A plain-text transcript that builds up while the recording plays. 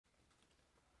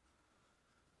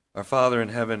Our Father in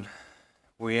heaven,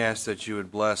 we ask that you would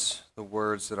bless the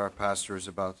words that our pastor is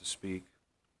about to speak,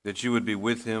 that you would be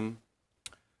with him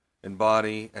in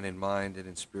body and in mind and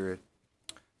in spirit,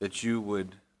 that you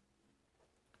would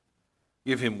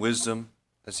give him wisdom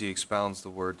as he expounds the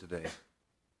word today.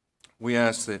 We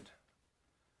ask that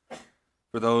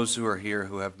for those who are here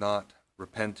who have not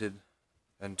repented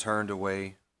and turned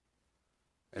away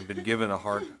and been given a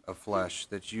heart of flesh,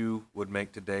 that you would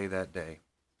make today that day,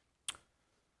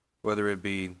 whether it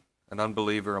be an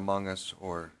unbeliever among us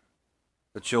or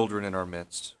the children in our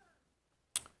midst,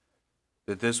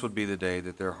 that this would be the day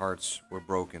that their hearts were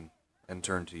broken and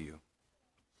turned to you.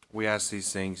 We ask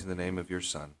these things in the name of your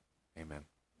Son. Amen.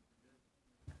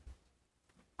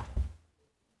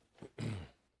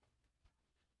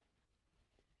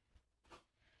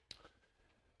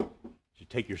 As you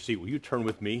take your seat, will you turn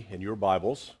with me in your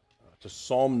Bibles to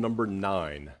Psalm number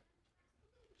 9?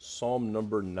 Psalm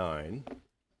number 9.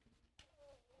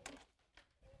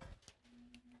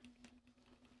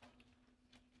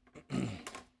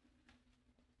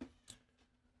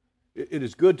 It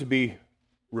is good to be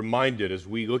reminded as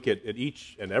we look at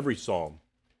each and every psalm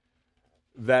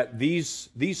that these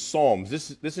psalms,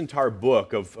 this entire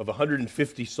book of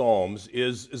 150 psalms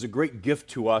is a great gift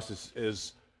to us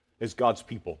as God's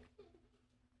people.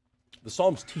 The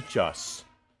psalms teach us.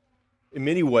 In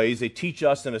many ways, they teach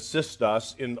us and assist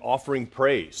us in offering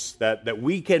praise, that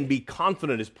we can be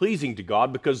confident is pleasing to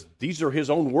God because these are His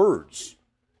own words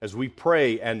as we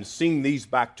pray and sing these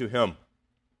back to Him.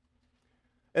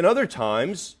 And other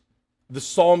times, the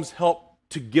Psalms help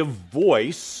to give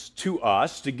voice to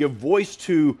us, to give voice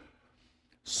to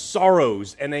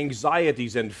sorrows and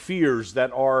anxieties and fears that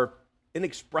are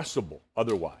inexpressible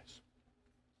otherwise.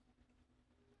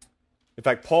 In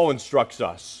fact, Paul instructs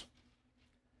us.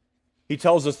 He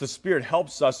tells us the Spirit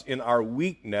helps us in our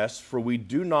weakness, for we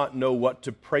do not know what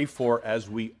to pray for as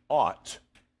we ought.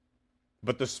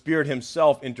 But the Spirit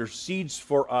Himself intercedes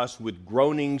for us with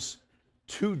groanings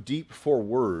too deep for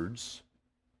words,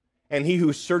 and He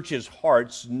who searches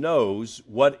hearts knows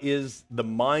what is the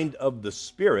mind of the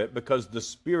Spirit, because the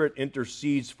Spirit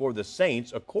intercedes for the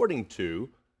saints according to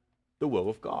the will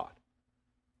of God.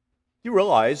 You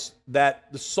realize that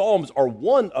the Psalms are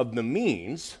one of the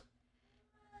means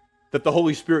that the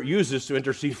Holy Spirit uses to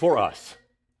intercede for us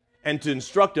and to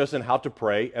instruct us in how to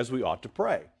pray as we ought to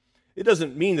pray. It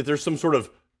doesn't mean that there's some sort of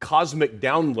cosmic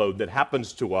download that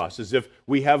happens to us as if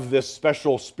we have this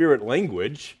special spirit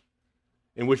language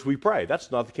in which we pray.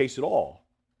 That's not the case at all.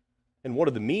 And one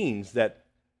of the means that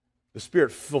the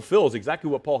Spirit fulfills exactly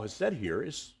what Paul has said here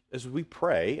is as we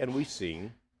pray and we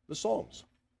sing the Psalms.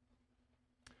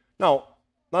 Now,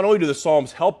 not only do the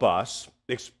Psalms help us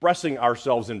expressing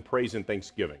ourselves in praise and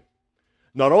thanksgiving,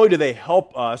 not only do they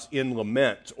help us in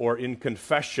lament or in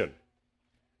confession,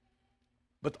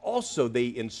 but also they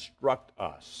instruct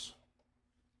us.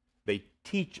 They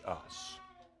teach us.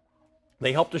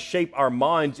 They help to shape our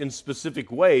minds in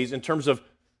specific ways in terms of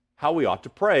how we ought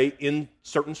to pray in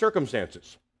certain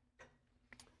circumstances.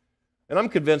 And I'm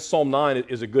convinced Psalm 9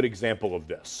 is a good example of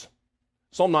this.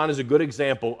 Psalm 9 is a good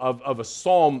example of a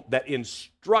psalm that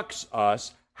instructs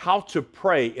us how to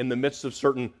pray in the midst of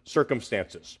certain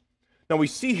circumstances. Now we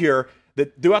see here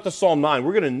that throughout the Psalm 9,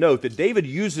 we're going to note that David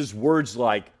uses words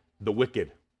like the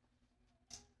wicked,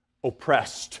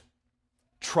 oppressed,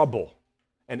 trouble,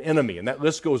 and enemy, and that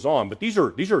list goes on. But these are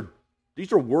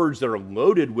words that are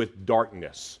loaded with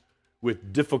darkness,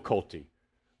 with difficulty,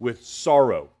 with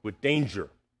sorrow, with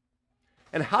danger.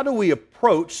 And how do we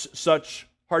approach such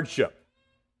hardship?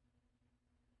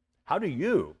 How do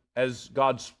you, as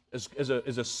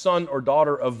a son or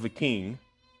daughter of the King,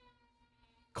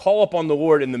 call upon the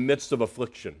Lord in the midst of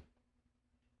affliction,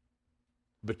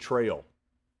 betrayal,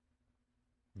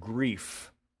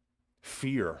 grief,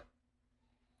 fear,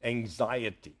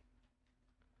 anxiety?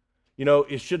 You know,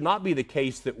 it should not be the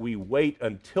case that we wait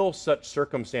until such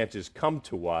circumstances come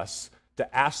to us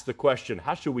to ask the question,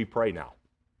 how should we pray now?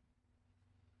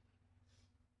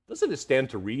 Doesn't it stand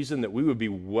to reason that we would be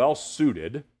well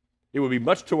suited, it would be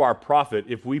much to our profit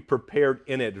if we prepared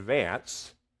in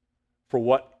advance for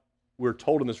what we're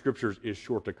told in the Scriptures is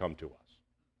sure to come to us?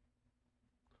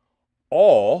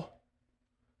 All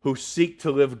who seek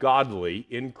to live godly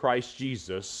in Christ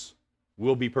Jesus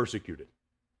will be persecuted.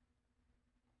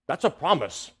 That's a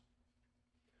promise.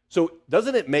 So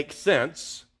doesn't it make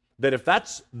sense that if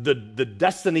that's the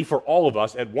destiny for all of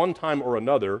us at one time or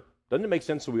another, doesn't it make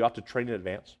sense that we ought to train in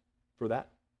advance for that?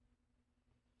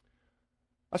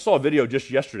 I saw a video just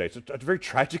yesterday. It's a very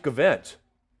tragic event.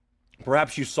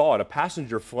 Perhaps you saw it. A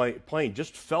passenger plane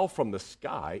just fell from the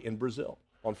sky in Brazil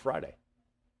on Friday.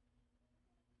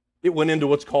 It went into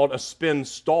what's called a spin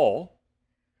stall.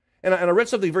 And I read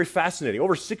something very fascinating.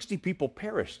 Over 60 people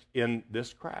perished in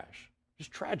this crash.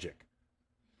 Just tragic.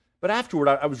 But afterward,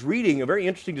 I was reading a very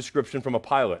interesting description from a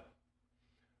pilot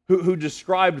who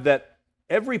described that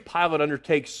every pilot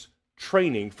undertakes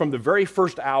training from the very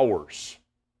first hours,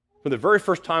 from the very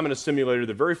first time in a simulator,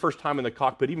 the very first time in the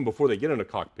cockpit, even before they get in a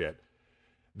cockpit.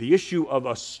 The issue of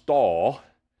a stall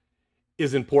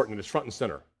is important. It's front and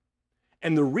center.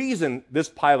 And the reason this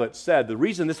pilot said, the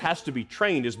reason this has to be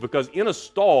trained is because in a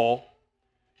stall,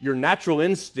 your natural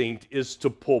instinct is to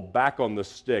pull back on the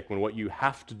stick when what you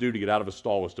have to do to get out of a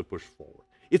stall is to push forward.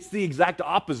 It's the exact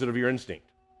opposite of your instinct.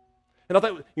 And I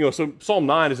thought, so Psalm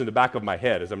 9 is in the back of my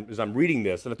head as I'm reading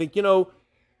this, and I think,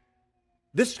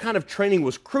 this kind of training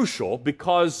was crucial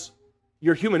because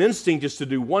your human instinct is to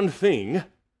do one thing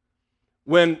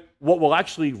when what will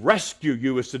actually rescue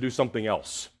you is to do something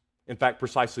else. In fact,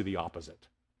 precisely the opposite.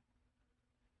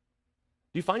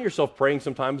 Do you find yourself praying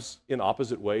sometimes in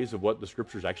opposite ways of what the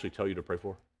Scriptures actually tell you to pray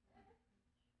for?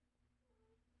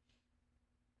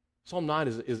 Psalm 9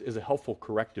 is a helpful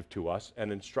corrective to us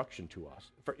and instruction to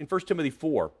us. In 1 Timothy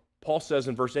 4, Paul says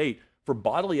in verse 8, "For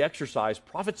bodily exercise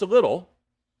profits a little."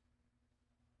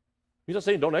 He's not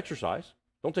saying don't exercise,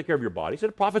 don't take care of your body. He said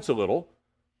it profits a little.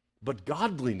 But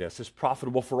godliness is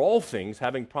profitable for all things,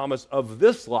 having promise of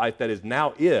this life that is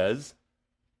now is,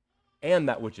 and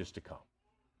that which is to come.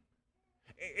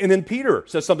 And then Peter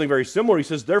says something very similar. He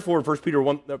says, therefore, in 1 Peter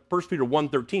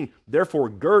 1:13, "Therefore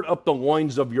gird up the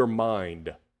loins of your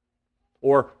mind,"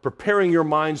 or preparing your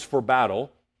minds for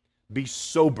battle, "be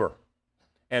sober,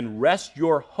 and rest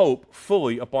your hope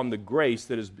fully upon the grace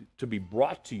that is to be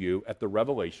brought to you at the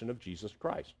revelation of Jesus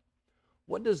Christ."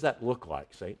 What does that look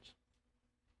like, saints?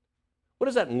 What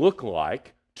does that look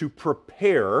like to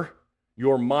prepare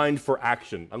your mind for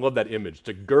action? I love that image,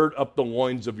 to gird up the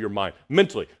loins of your mind.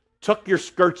 Mentally, tuck your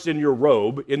skirts in your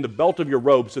robe, in the belt of your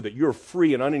robe, so that you're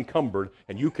free and unencumbered,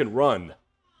 and you can run,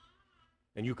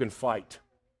 and you can fight.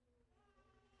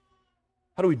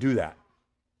 How do we do that?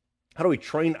 How do we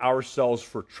train ourselves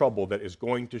for trouble that is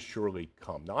going to surely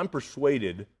come? Now, I'm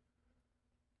persuaded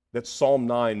that Psalm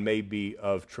 9 may be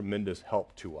of tremendous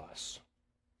help to us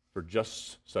for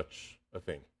just such a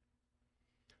thing.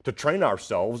 To train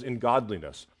ourselves in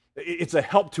godliness. It's a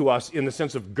help to us in the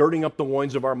sense of girding up the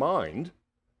loins of our mind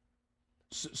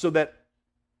so that,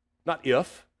 not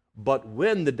if, but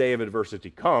when the day of adversity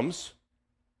comes,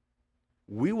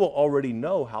 we will already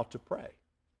know how to pray.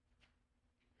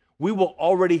 We will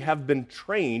already have been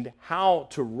trained how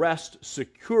to rest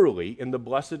securely in the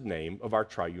blessed name of our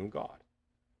triune God.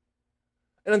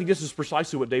 And I think this is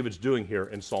precisely what David's doing here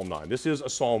in Psalm 9. This is a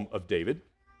psalm of David.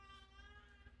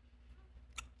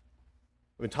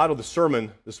 I've entitled the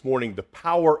sermon this morning, "The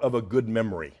Power of a Good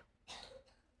Memory."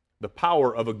 The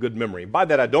power of a good memory. By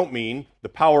that I don't mean the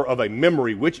power of a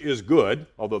memory which is good,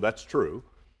 although that's true,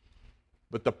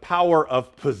 but the power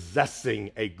of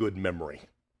possessing a good memory.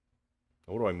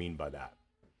 Now, what do I mean by that?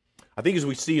 I think as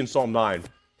we see in Psalm 9,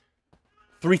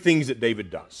 three things that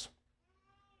David does.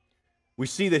 We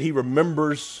see that he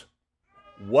remembers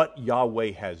what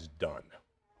Yahweh has done.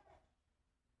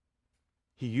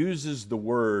 He uses the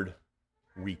word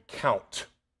recount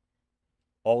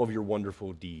all of your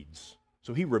wonderful deeds.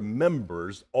 So he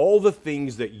remembers all the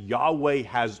things that Yahweh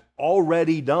has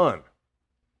already done.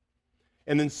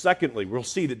 And then secondly, we'll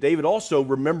see that David also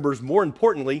remembers, more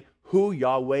importantly, who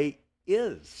Yahweh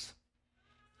is.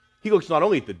 He looks not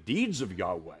only at the deeds of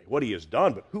Yahweh, what he has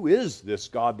done, but who is this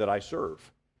God that I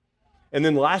serve? And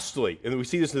then lastly, and we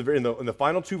see this in the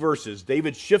final two verses,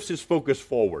 David shifts his focus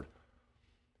forward.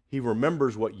 He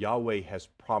remembers what Yahweh has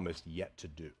promised yet to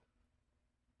do.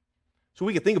 So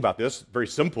we can think about this very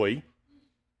simply,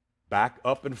 back,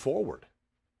 up, and forward.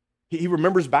 He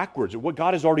remembers backwards at what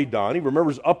God has already done. He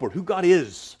remembers upward who God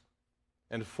is,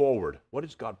 and forward, what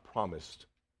has God promised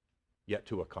yet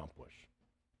to accomplish.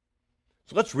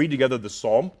 So let's read together the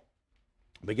psalm,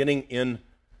 beginning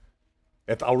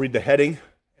I'll read the heading,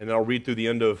 and then I'll read through the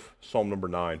end of Psalm number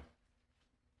 9.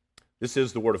 This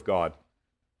is the word of God.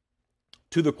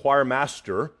 To the choir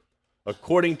master,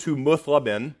 according to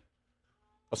Muthlabben,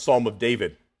 a psalm of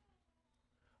David.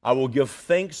 I will give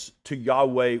thanks to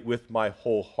Yahweh with my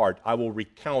whole heart. I will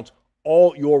recount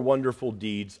all your wonderful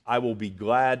deeds. I will be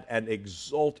glad and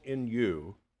exult in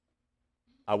you.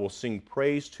 I will sing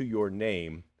praise to your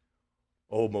name,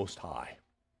 O Most High.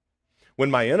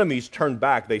 When my enemies turn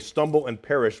back, they stumble and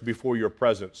perish before your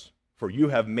presence. For you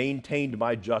have maintained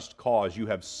my just cause. You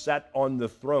have sat on the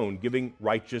throne, giving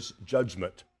righteous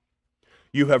judgment.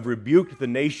 You have rebuked the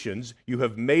nations. You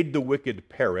have made the wicked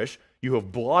perish. You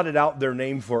have blotted out their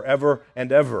name forever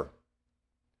and ever.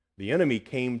 The enemy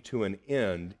came to an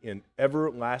end in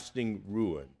everlasting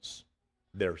ruins.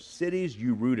 Their cities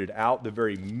you rooted out, the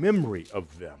very memory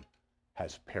of them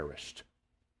has perished.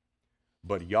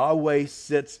 But Yahweh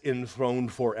sits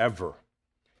enthroned forever.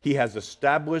 He has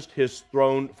established his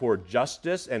throne for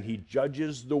justice, and he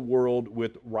judges the world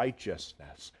with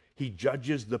righteousness. He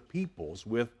judges the peoples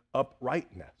with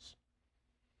uprightness.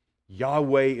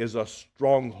 Yahweh is a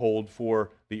stronghold for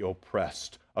the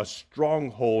oppressed, a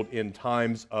stronghold in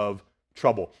times of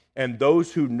trouble. And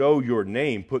those who know your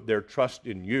name put their trust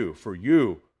in you. For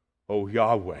you, O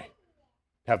Yahweh,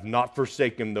 have not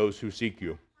forsaken those who seek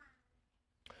you.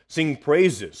 Sing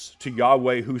praises to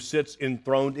Yahweh who sits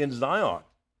enthroned in Zion.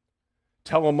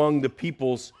 Tell among the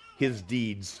peoples his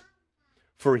deeds.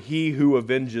 For he who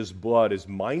avenges blood is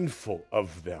mindful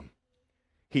of them.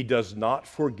 He does not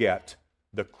forget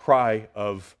the cry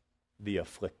of the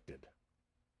afflicted.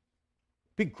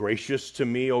 Be gracious to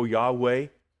me, O Yahweh.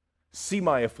 See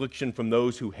my affliction from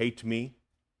those who hate me.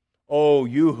 O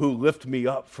you who lift me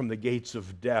up from the gates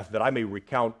of death, that I may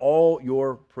recount all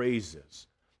your praises.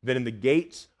 That in the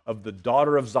gates of the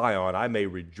daughter of Zion I may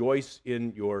rejoice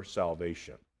in your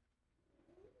salvation.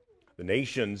 The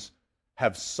nations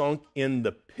have sunk in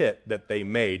the pit that they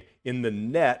made, in the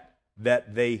net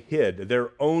that they hid.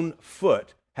 Their own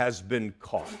foot has been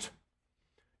caught.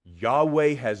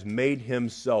 Yahweh has made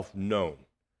himself known.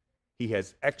 He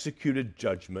has executed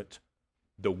judgment.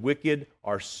 The wicked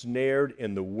are snared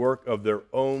in the work of their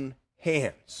own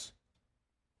hands.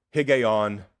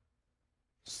 Higgaion,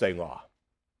 Selah.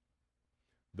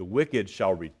 The wicked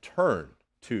shall return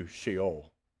to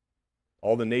Sheol,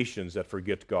 all the nations that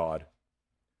forget God.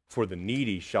 For the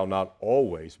needy shall not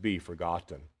always be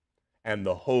forgotten, and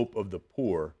the hope of the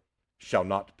poor shall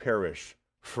not perish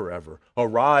forever.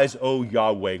 Arise, O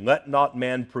Yahweh, let not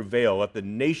man prevail, let the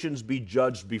nations be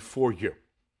judged before you.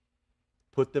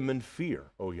 Put them in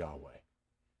fear, O Yahweh.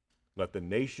 Let the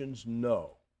nations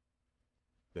know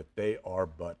that they are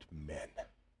but men.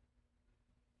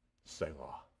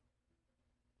 Selah.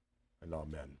 And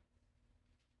amen.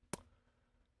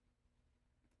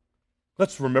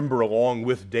 Let's remember along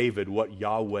with David what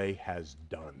Yahweh has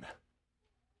done.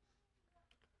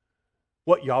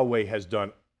 What Yahweh has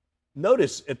done.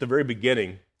 Notice at the very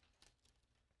beginning,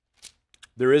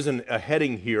 there isn't a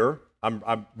heading here.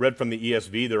 I'm read from the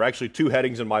ESV. There are actually two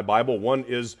headings in my Bible. One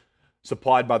is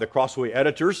supplied by the Crossway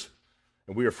editors,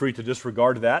 and we are free to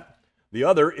disregard that. The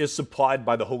other is supplied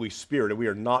by the Holy Spirit, and we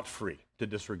are not free to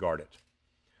disregard it.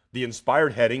 The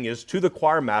inspired heading is to the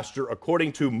choir master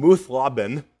according to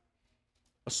Muth-Laban,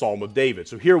 a psalm of David.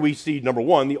 So here we see, number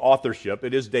one, the authorship.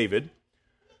 It is David.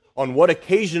 On what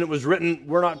occasion it was written,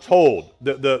 we're not told.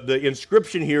 The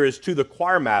inscription here is to the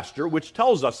choir master, which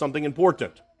tells us something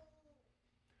important.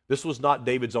 This was not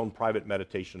David's own private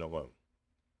meditation alone.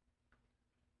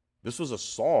 This was a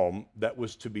psalm that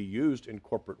was to be used in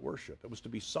corporate worship. It was to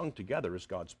be sung together as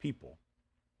God's people.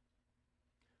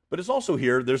 But it's also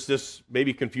here, there's this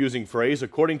maybe confusing phrase,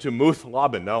 according to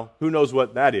Muth-Laban. Now, who knows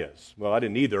what that is? Well, I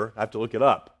didn't either. I have to look it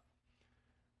up.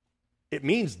 It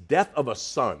means death of a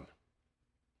son.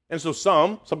 And so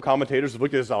some commentators have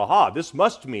looked at this, aha, this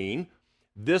must mean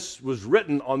this was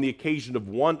written on the occasion of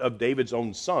one of David's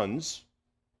own sons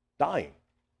dying.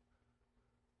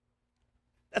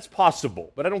 That's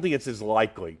possible, but I don't think it's as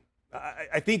likely.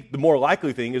 I think the more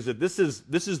likely thing is that this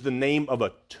is the name of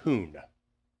a tune.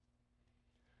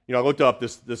 You know, I looked up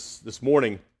this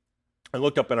morning, I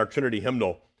looked up in our Trinity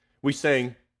hymnal, we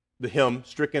sang the hymn,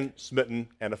 Stricken, Smitten,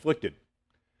 and Afflicted.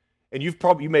 And you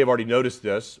may have already noticed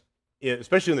this,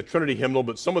 especially in the Trinity hymnal,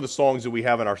 but some of the songs that we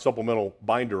have in our supplemental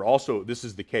binder also, this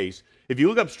is the case. If you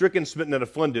look up Stricken, Smitten, and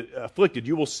Afflicted,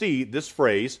 you will see this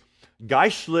phrase,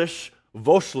 Geistlich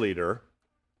Wohllieder,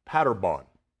 Paterbon.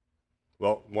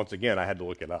 Well, once again, I had to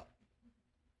look it up.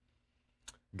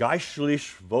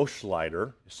 Geistlich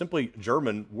Wohllieder is simply a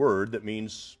German word that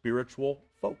means spiritual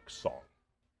folk song.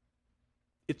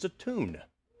 It's a tune.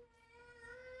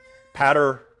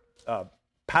 Paderborn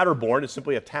is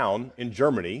simply a town in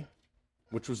Germany,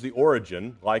 which was the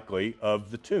origin, likely,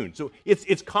 of the tune. So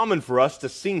it's common for us to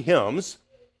sing hymns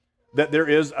that there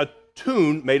is a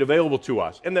tune made available to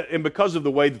us. And because of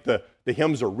the way that the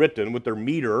hymns are written with their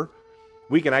meter,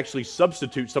 we can actually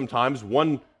substitute sometimes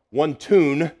one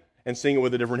tune and sing it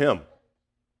with a different hymn.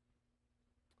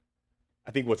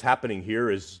 I think what's happening here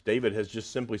is David has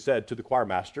just simply said to the choir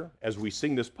master, as we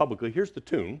sing this publicly, here's the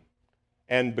tune.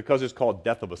 And because it's called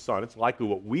Death of a Son, it's likely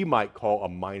what we might call a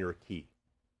minor key,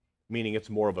 meaning it's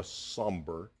more of a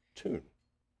somber tune.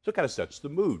 So it kind of sets the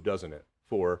mood, doesn't it,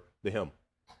 for the hymn.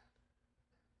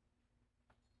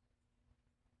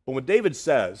 But when David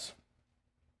says,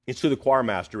 It's to the choir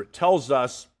master. It tells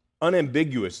us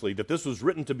unambiguously that this was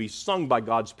written to be sung by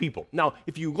God's people. Now,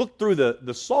 if you look through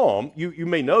the psalm, you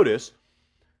may notice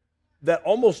that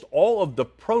almost all of the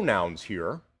pronouns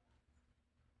here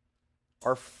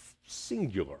are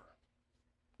singular.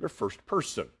 They're first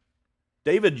person.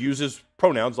 David uses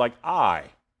pronouns like I,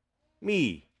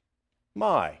 me,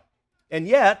 my, and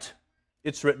yet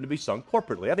it's written to be sung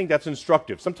corporately. I think that's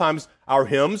instructive. Sometimes our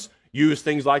hymns use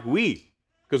things like we,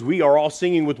 because we are all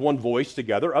singing with one voice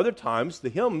together. Other times, the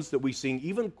hymns that we sing,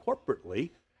 even corporately,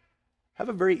 have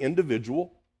a very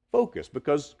individual focus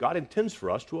because God intends for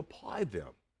us to apply them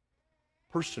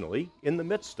personally in the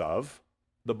midst of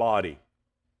the body.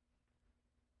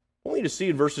 I want you to see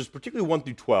in verses, particularly 1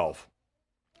 through 12.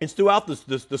 It's throughout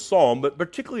the psalm, but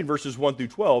particularly in verses 1 through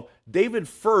 12, David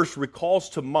first recalls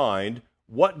to mind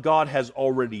what God has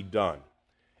already done.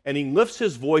 And he lifts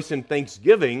his voice in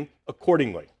thanksgiving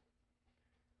accordingly.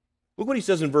 Look what he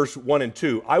says in verse 1 and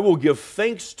 2. I will give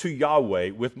thanks to Yahweh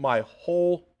with my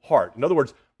whole heart. In other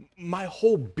words, my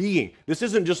whole being. This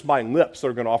isn't just my lips that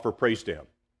are going to offer praise to him.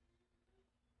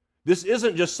 This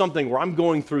isn't just something where I'm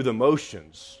going through the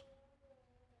motions.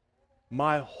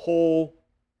 My whole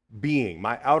being,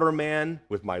 my outer man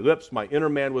with my lips, my inner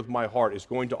man with my heart is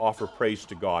going to offer praise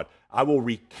to God. I will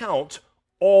recount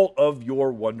all of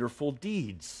your wonderful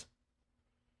deeds.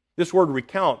 This word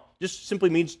recount just simply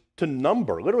means to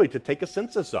number, literally to take a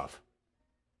census of.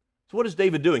 So what is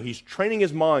David doing? He's training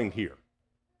his mind here.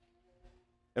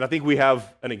 And I think we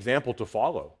have an example to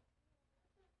follow.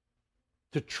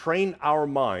 To train our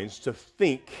minds to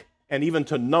think and even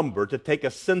to number, to take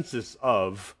a census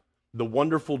of the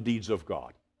wonderful deeds of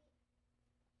God.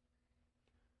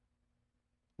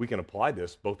 We can apply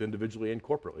this both individually and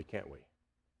corporately, can't we?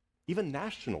 Even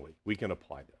nationally, we can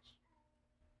apply this.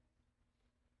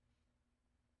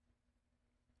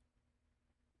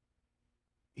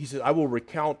 He says, I will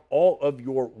recount all of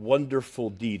your wonderful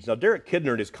deeds. Now, Derek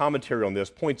Kidner, in his commentary on this,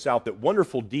 points out that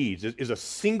wonderful deeds is a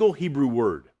single Hebrew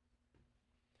word.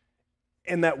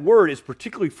 And that word is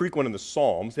particularly frequent in the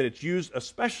Psalms, and it's used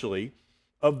especially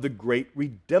of the great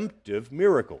redemptive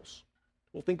miracles.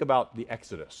 Well, think about the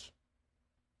Exodus,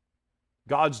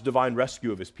 God's divine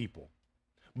rescue of his people.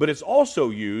 But it's also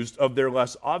used of their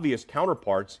less obvious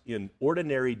counterparts in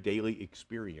ordinary daily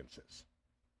experiences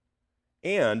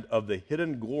and of the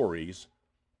hidden glories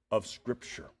of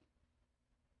Scripture.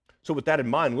 So with that in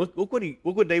mind, look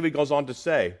what David goes on to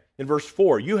say in verse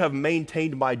 4. You have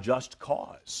maintained my just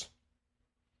cause.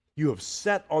 You have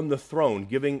sat on the throne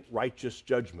giving righteous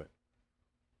judgment.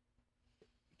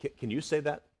 Can you say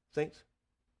that, saints?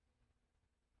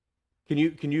 Can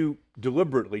you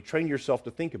deliberately train yourself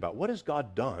to think about what has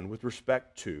God done with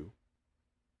respect to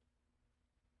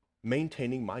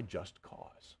maintaining my just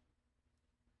cause?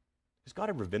 Has God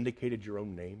ever vindicated your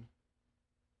own name?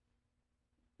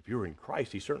 If you're in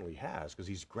Christ, he certainly has, because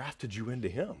he's grafted you into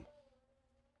him.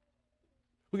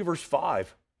 Look at verse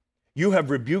 5. You have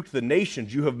rebuked the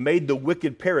nations. You have made the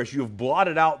wicked perish. You have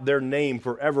blotted out their name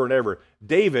forever and ever.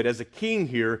 David, as a king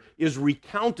here, is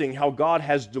recounting how God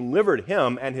has delivered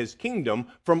him and his kingdom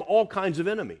from all kinds of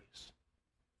enemies.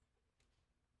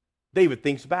 David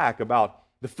thinks back about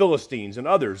the Philistines and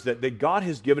others that God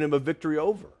has given him a victory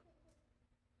over.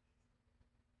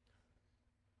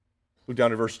 Look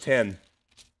down to verse 10.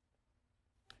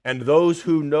 And those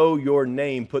who know your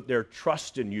name put their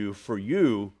trust in you, for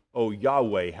you, O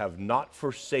Yahweh, have not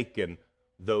forsaken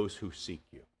those who seek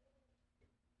you.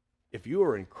 If you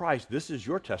are in Christ, this is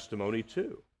your testimony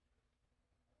too.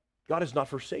 God has not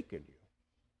forsaken you.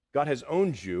 God has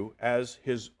owned you as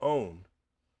his own.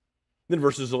 Then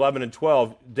verses 11 and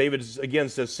 12, David again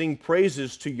says, sing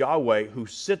praises to Yahweh who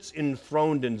sits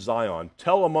enthroned in Zion.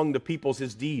 Tell among the peoples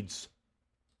his deeds.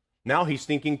 Now he's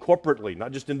thinking corporately,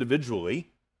 not just individually.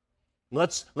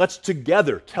 Let's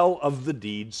together tell of the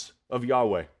deeds of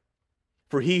Yahweh.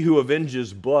 For he who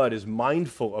avenges blood is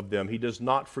mindful of them. He does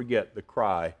not forget the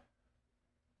cry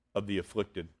of the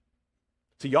afflicted.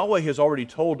 So Yahweh has already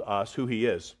told us who he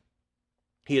is.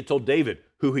 He had told David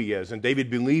who he is, and David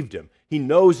believed him. He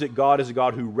knows that God is a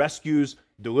God who rescues,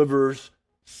 delivers,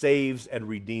 saves, and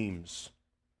redeems.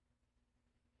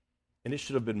 And it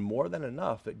should have been more than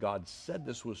enough that God said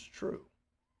this was true.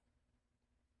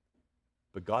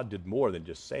 But God did more than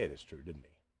just say it is true, didn't he?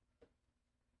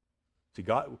 See,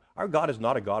 our God is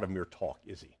not a God of mere talk,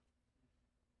 is he?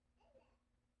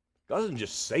 God doesn't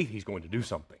just say he's going to do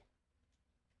something.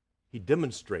 He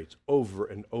demonstrates over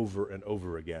and over and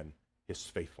over again his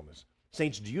faithfulness.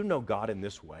 Saints, do you know God in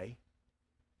this way?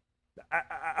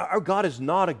 Our God is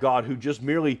not a God who just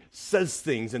merely says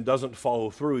things and doesn't follow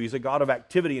through. He's a God of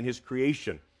activity in his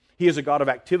creation. He is a God of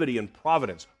activity and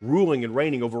providence, ruling and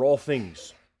reigning over all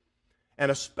things, and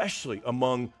especially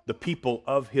among the people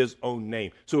of his own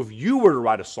name. So if you were to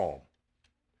write a psalm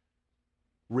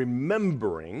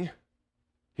remembering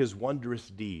his wondrous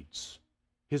deeds,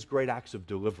 his great acts of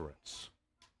deliverance,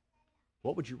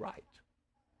 what would you write?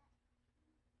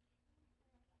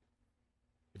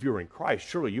 If you were in Christ,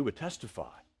 surely you would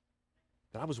testify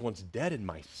that I was once dead in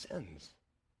my sins.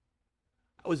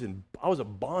 I was a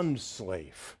bond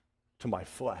slave to my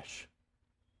flesh.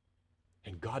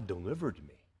 And God delivered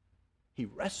me. He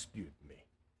rescued me.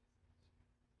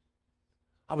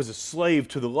 I was a slave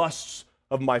to the lusts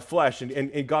of my flesh,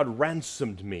 and God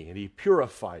ransomed me, and he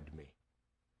purified me.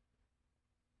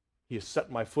 He has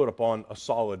set my foot upon a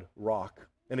solid rock.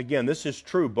 And again, this is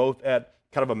true both at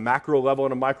kind of a macro level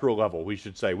and a micro level, we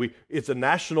should say. It's a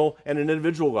national and an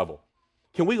individual level.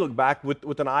 Can we look back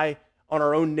with an eye on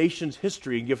our own nation's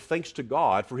history and give thanks to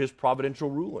God for his providential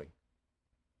ruling?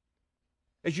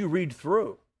 As you read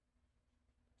through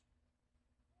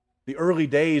the early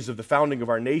days of the founding of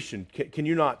our nation, can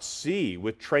you not see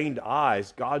with trained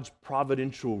eyes God's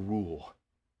providential rule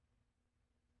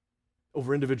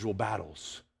over individual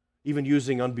battles, even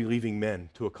using unbelieving men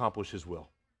to accomplish his will?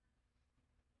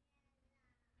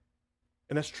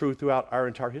 And that's true throughout our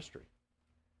entire history.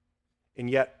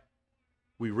 And yet,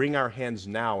 we wring our hands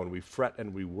now and we fret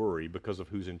and we worry because of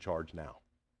who's in charge now.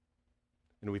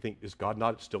 And we think, is God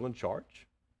not still in charge?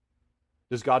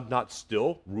 Does God not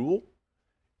still rule?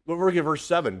 Look at verse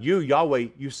 7. You, Yahweh,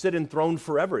 you sit enthroned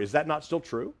forever. Is that not still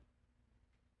true?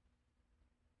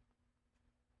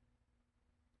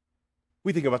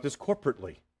 We think about this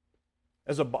corporately,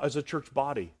 as a church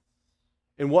body.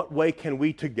 In what way can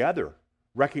we together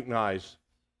recognize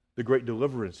the great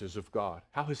deliverances of God?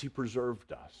 How has he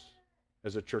preserved us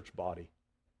as a church body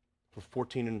for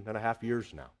 14 and a half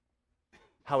years now?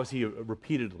 How has he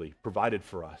repeatedly provided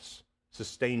for us,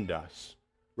 sustained us,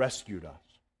 rescued us?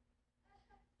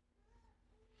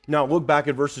 Now look back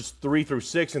at verses 3 through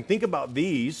 6 and think about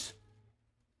these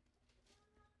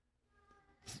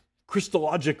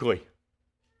Christologically.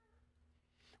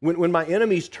 When my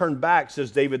enemies turn back, says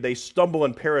David, they stumble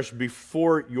and perish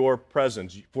before your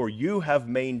presence, for you have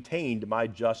maintained my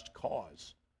just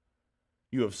cause.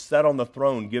 You have sat on the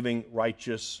throne giving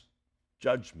righteous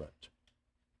judgment.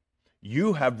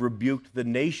 You have rebuked the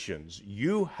nations.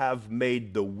 You have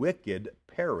made the wicked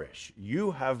perish.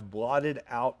 You have blotted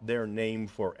out their name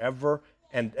forever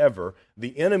and ever.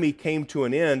 The enemy came to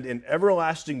an end in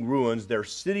everlasting ruins. Their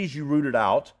cities you rooted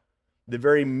out. The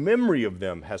very memory of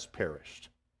them has perished.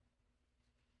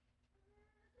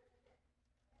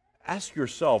 Ask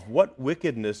yourself, what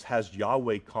wickedness has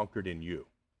Yahweh conquered in you?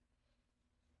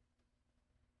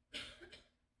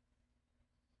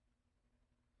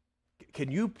 Can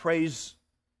you praise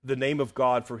the name of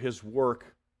God for his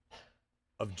work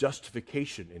of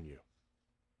justification in you?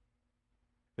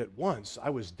 That once I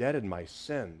was dead in my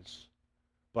sins,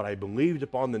 but I believed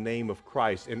upon the name of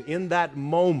Christ, and in that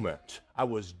moment I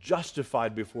was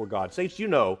justified before God. Saints, you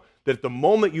know that at the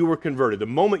moment you were converted, the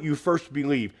moment you first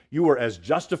believed, you were as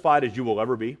justified as you will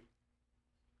ever be.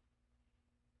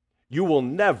 You will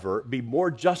never be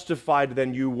more justified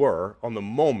than you were on the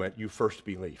moment you first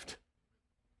believed.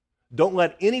 Don't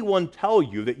let anyone tell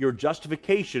you that your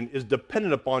justification is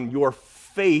dependent upon your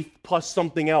faith plus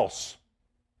something else.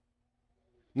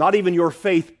 Not even your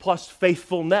faith plus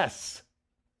faithfulness.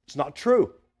 It's not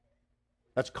true.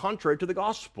 That's contrary to the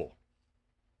gospel.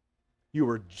 You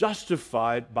were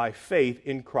justified by faith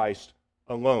in Christ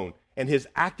alone, and his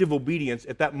active obedience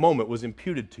at that moment was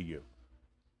imputed to you,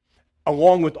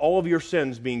 along with all of your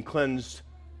sins being cleansed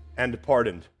and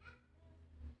pardoned.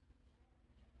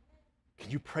 Can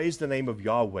you praise the name of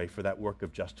Yahweh for that work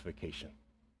of justification?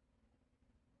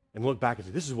 And look back and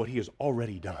say, this is what he has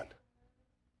already done.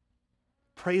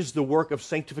 Praise the work of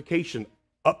sanctification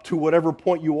up to whatever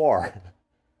point you are.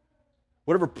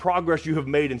 Whatever progress you have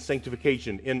made in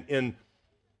sanctification, in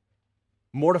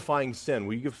mortifying sin,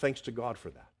 will you give thanks to God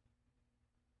for that?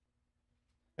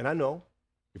 And I know,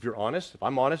 if you're honest, if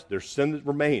I'm honest, there's sin that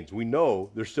remains. We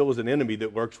know there still is an enemy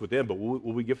that lurks within, but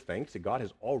will we give thanks that God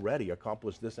has already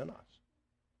accomplished this in us?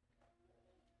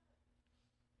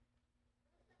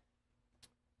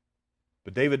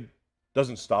 But David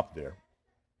doesn't stop there.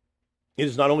 It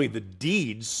is not only the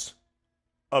deeds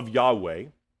of Yahweh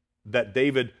that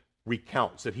David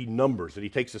recounts, that he numbers, that he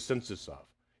takes a census of.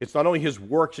 It's not only his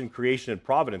works in creation and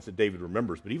providence that David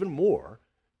remembers, but even more,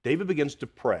 David begins to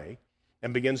pray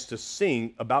and begins to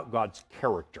sing about God's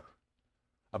character,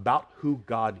 about who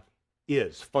God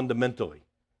is fundamentally,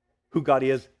 who God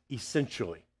is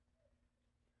essentially.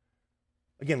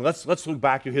 Again, let's look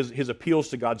back to his appeals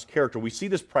to God's character. We see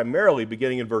this primarily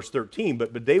beginning in verse 13,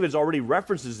 but David's already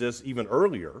references this even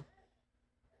earlier.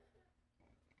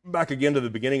 Back again to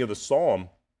the beginning of the psalm,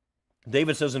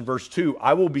 David says in verse 2,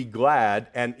 I will be glad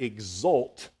and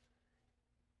exult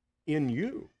in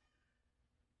you.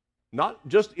 Not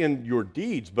just in your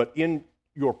deeds, but in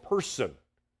your person.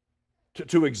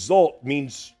 To exult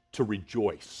means to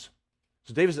rejoice.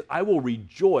 So David said, I will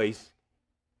rejoice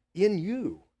in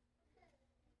you.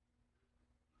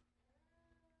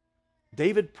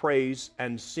 David prays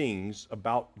and sings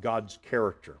about God's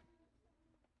character.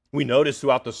 We notice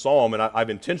throughout the psalm, and I've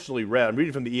intentionally read, I'm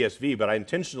reading from the ESV, but I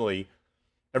intentionally,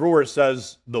 everywhere it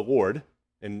says the Lord,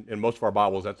 in most of our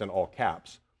Bibles that's in all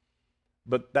caps,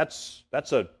 but that's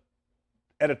a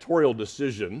editorial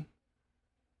decision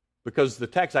because the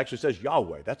text actually says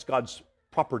Yahweh. That's God's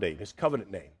proper name, his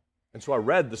covenant name. And so I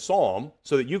read the psalm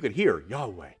so that you could hear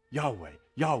Yahweh, Yahweh,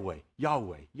 Yahweh,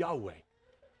 Yahweh, Yahweh.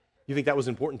 You think that was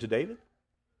important to David?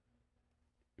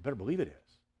 You better believe it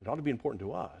is. It ought to be important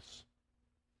to us.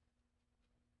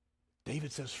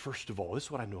 David says, first of all, this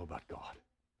is what I know about God.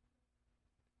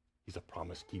 He's a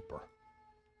promise keeper.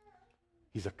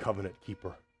 He's a covenant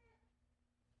keeper.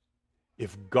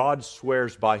 If God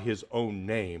swears by his own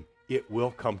name, it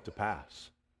will come to pass.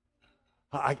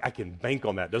 I can bank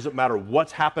on that. Doesn't matter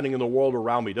what's happening in the world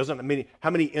around me. Doesn't matter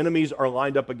how many enemies are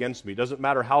lined up against me. Doesn't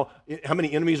matter how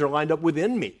many enemies are lined up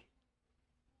within me.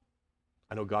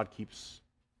 I know God keeps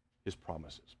his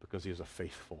promises because he is a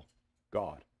faithful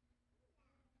God.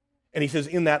 And he says,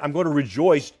 in that, I'm going to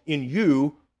rejoice in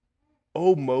you,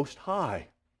 O Most High.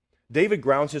 David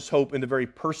grounds his hope in the very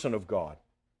person of God.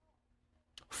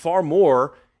 Far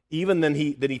more, even than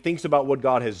he thinks about what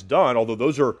God has done, although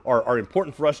those are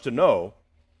important for us to know,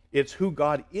 it's who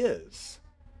God is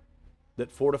that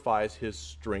fortifies his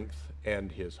strength and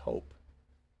his hope.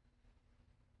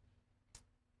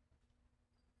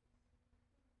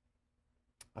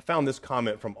 I found this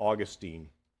comment from Augustine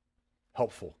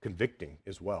helpful, convicting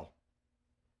as well.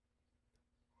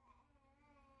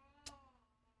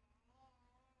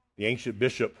 The ancient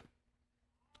bishop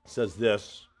says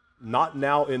this, not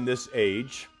now in this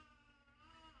age,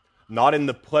 not in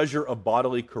the pleasure of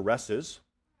bodily caresses,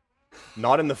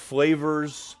 not in the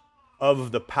flavors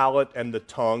of the palate and the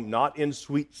tongue, not in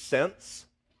sweet scents,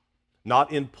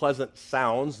 not in pleasant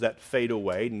sounds that fade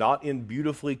away, not in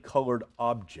beautifully colored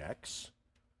objects,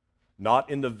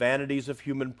 not in the vanities of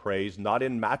human praise, not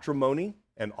in matrimony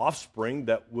and offspring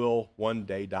that will one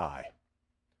day die,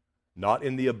 not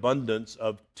in the abundance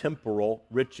of temporal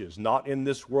riches, not in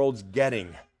this world's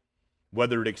getting,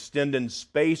 whether it extend in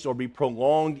space or be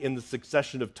prolonged in the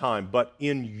succession of time, but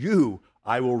in you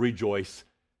I will rejoice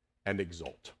and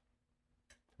exult.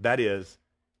 That is,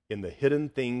 in the hidden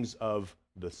things of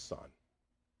the sun,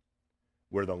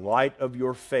 where the light of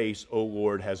your face, O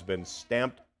Lord, has been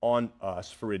stamped on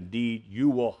us, for indeed you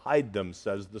will hide them,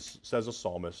 says a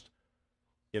psalmist,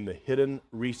 in the hidden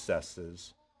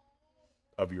recesses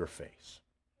of your face.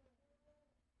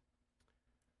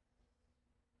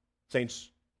 Saints,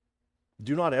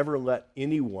 do not ever let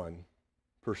anyone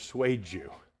persuade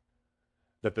you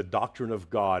that the doctrine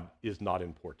of God is not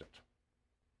important,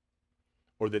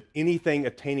 or that anything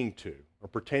attaining to or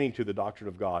pertaining to the doctrine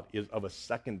of God is of a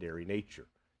secondary nature.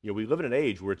 You know, we live in an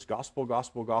age where it's gospel,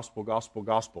 gospel, gospel, gospel,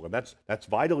 gospel, and that's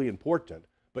vitally important,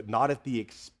 but not at the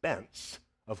expense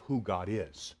of who God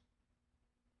is.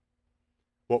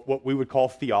 What we would call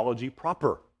theology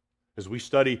proper, as we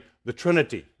study the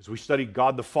Trinity, as we study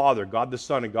God the Father, God the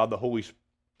Son, and God the Holy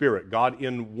Spirit, God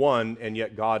in one, and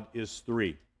yet God is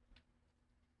three.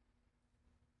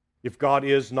 If God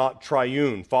is not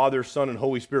triune, Father, Son, and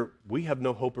Holy Spirit, we have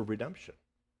no hope of redemption.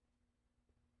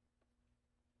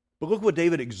 But look what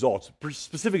David exalts,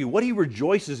 specifically what he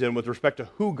rejoices in with respect to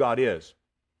who God is.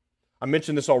 I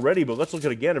mentioned this already, but let's look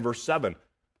at it again in verse 7.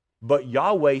 But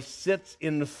Yahweh sits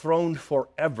enthroned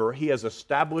forever. He has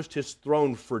established his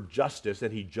throne for justice,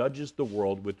 and he judges the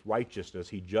world with righteousness.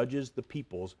 He judges the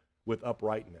peoples with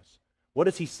uprightness. What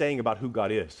is he saying about who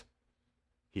God is?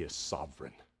 He is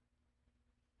sovereign.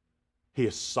 He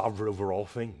is sovereign over all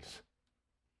things.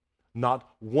 Not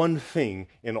one thing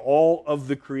in all of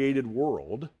the created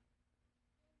world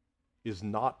is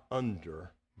not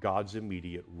under God's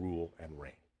immediate rule and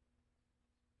reign.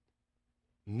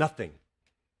 Nothing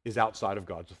is outside of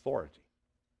God's authority.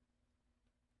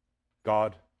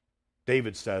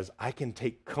 David says, I can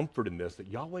take comfort in this, that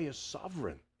Yahweh is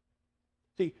sovereign.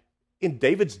 See, in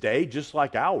David's day, just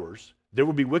like ours, there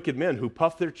would be wicked men who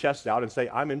puff their chests out and say,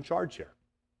 I'm in charge here.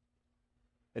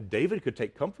 And David could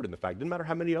take comfort in the fact, it didn't matter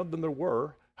how many of them there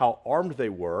were, how armed they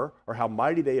were or how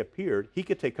mighty they appeared, he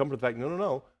could take comfort in the fact,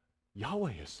 no,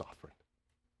 Yahweh is sovereign.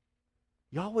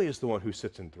 Yahweh is the one who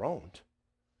sits enthroned.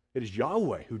 It is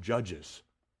Yahweh who judges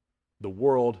the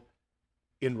world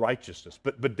in righteousness.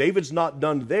 But David's not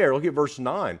done there. Look at verse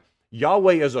 9.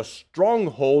 Yahweh is a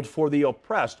stronghold for the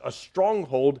oppressed, a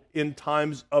stronghold in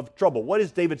times of trouble. What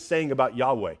is David saying about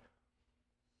Yahweh?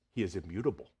 He is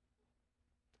immutable.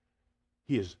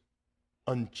 He is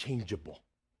unchangeable.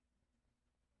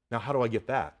 Now, how do I get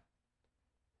that?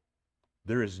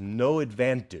 There is no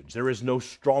advantage, there is no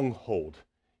stronghold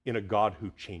in a God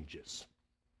who changes.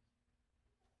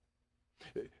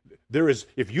 There is,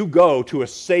 if you go to a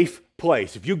safe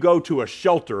place, if you go to a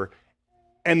shelter,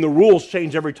 and the rules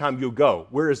change every time you go,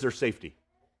 where is there safety?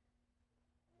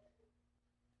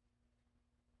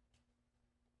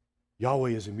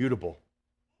 Yahweh is immutable.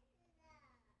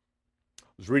 I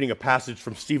was reading a passage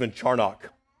from Stephen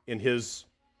Charnock in his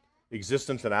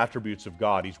Existence and Attributes of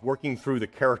God. He's working through the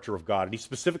character of God, and he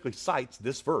specifically cites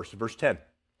this verse, verse 10.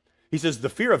 He says, the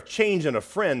fear of change in a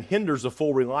friend hinders a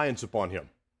full reliance upon him.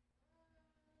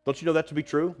 Don't you know that to be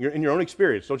true? In your own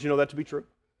experience, don't you know that to be true?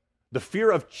 The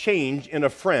fear of change in a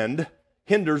friend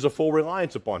hinders a full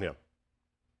reliance upon him.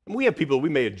 And we have people that we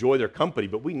may enjoy their company,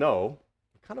 but we know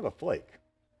they're kind of a flake.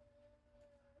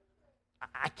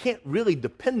 I can't really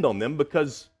depend on them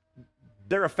because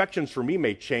their affections for me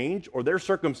may change, or their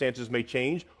circumstances may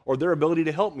change, or their ability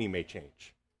to help me may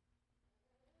change.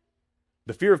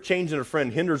 The fear of change in a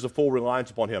friend hinders a full reliance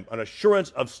upon him. An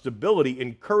assurance of stability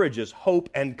encourages hope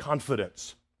and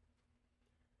confidence.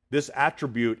 This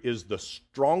attribute is the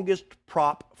strongest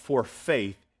prop for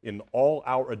faith in all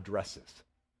our addresses.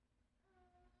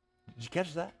 Did you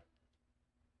catch that?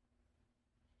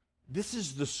 This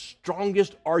is the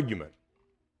strongest argument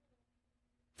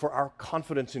for our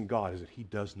confidence in God, is that he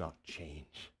does not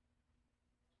change.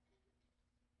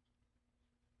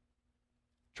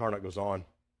 Charnock goes on.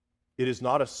 It is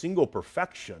not a single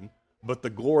perfection, but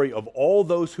the glory of all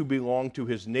those who belong to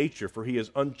his nature, for he is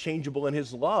unchangeable in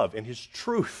his love and his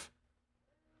truth.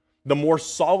 The more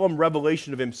solemn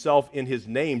revelation of himself in his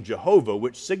name, Jehovah,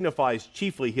 which signifies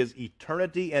chiefly his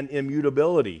eternity and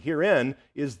immutability. Herein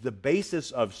is the basis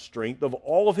of strength of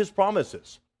all of his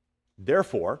promises.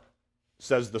 Therefore,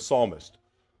 says the psalmist,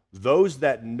 those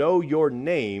that know your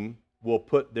name will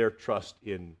put their trust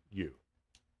in you.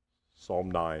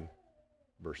 Psalm 9,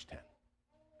 verse 10.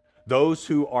 Those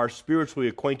who are spiritually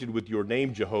acquainted with your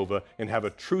name, Jehovah, and have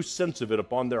a true sense of it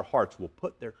upon their hearts will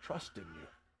put their trust in you.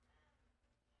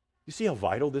 You see how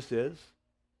vital this is?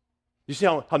 You see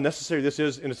how necessary this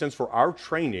is, in a sense, for our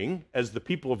training as the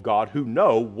people of God who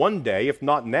know one day, if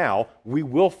not now, we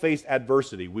will face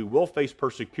adversity, we will face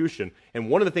persecution. And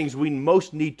one of the things we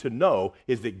most need to know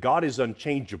is that God is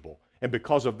unchangeable. And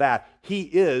because of that, he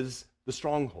is the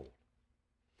stronghold.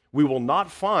 We will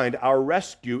not find our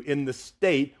rescue in the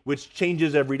state which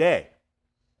changes every day.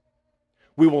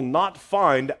 We will not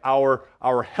find our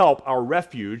help, our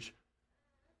refuge,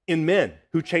 in men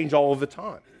who change all of the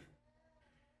time.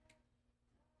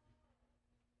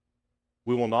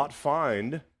 We will not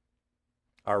find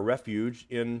our refuge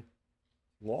in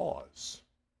laws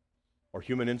or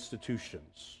human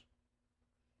institutions,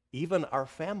 even our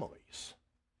families.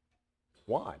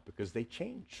 Why? Because they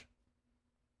change.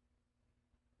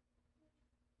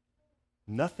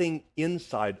 Nothing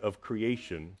inside of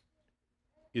creation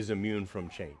is immune from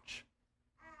change.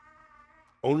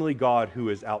 Only God, who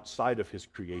is outside of his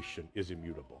creation, is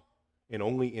immutable. And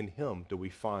only in him do we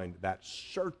find that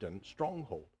certain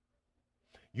stronghold.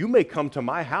 You may come to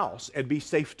my house and be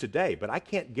safe today, but I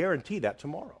can't guarantee that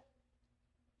tomorrow.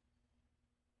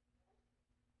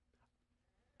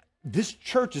 This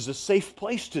church is a safe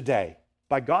place today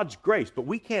by God's grace, but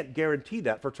we can't guarantee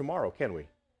that for tomorrow, can we?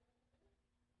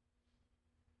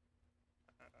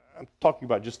 I'm talking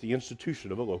about just the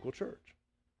institution of a local church.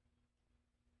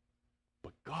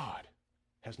 But God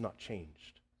has not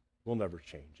changed, will never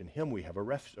change. In him we have a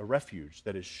refuge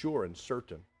that is sure and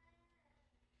certain.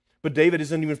 But David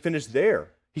isn't even finished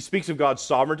there. He speaks of God's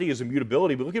sovereignty, his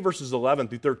immutability, but look at verses 11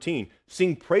 through 13.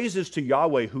 Sing praises to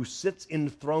Yahweh who sits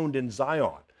enthroned in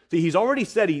Zion. See, he's already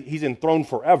said he's enthroned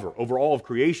forever over all of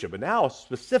creation, but now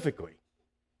specifically,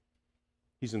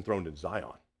 he's enthroned in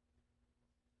Zion.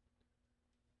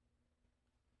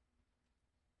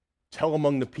 Tell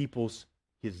among the peoples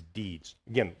his deeds.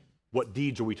 Again, what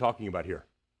deeds are we talking about here?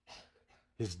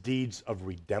 His deeds of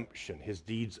redemption, his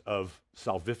deeds of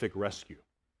salvific rescue.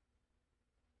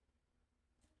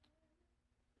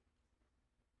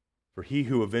 For he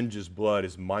who avenges blood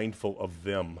is mindful of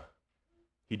them.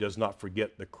 He does not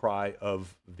forget the cry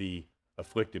of the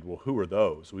afflicted. Well, who are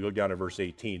those? We look down at verse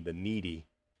 18, the needy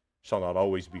shall not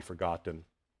always be forgotten.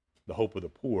 The hope of the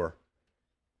poor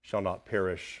shall not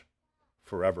perish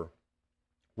forever.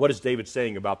 What is David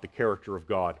saying about the character of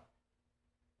God?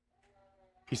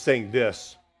 He's saying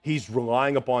this. He's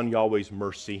relying upon Yahweh's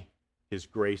mercy, his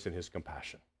grace, and his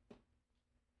compassion.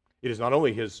 It is not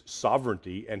only his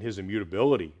sovereignty and his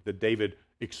immutability that David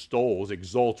extols,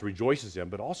 exalts, rejoices in,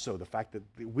 but also the fact that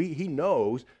he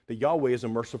knows that Yahweh is a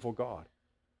merciful God.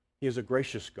 He is a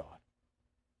gracious God.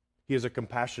 He is a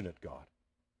compassionate God.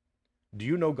 Do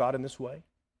you know God in this way?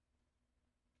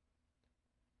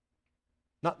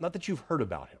 Not that you've heard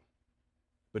about him,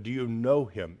 but do you know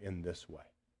him in this way?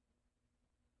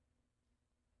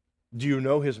 Do you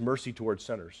know his mercy towards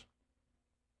sinners?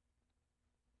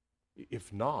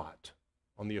 If not,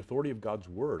 on the authority of God's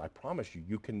word, I promise you,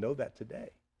 you can know that today.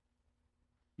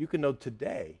 You can know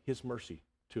today his mercy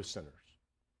to sinners.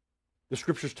 The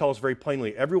scriptures tell us very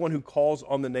plainly, everyone who calls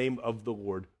on the name of the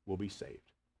Lord will be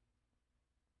saved.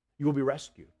 You will be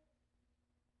rescued.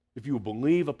 If you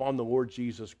believe upon the Lord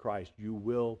Jesus Christ, you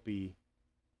will be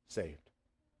saved.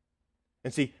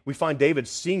 And see, we find David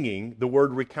singing the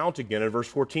word recount again in verse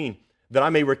 14, that I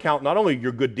may recount not only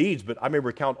your good deeds, but I may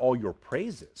recount all your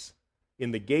praises.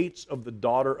 In the gates of the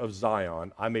daughter of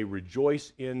Zion, I may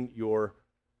rejoice in your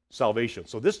salvation.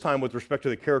 So this time, with respect to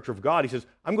the character of God, he says,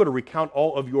 I'm going to recount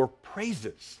all of your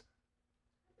praises,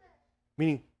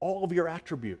 meaning all of your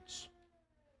attributes.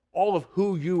 All of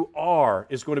who you are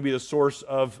is going to be the source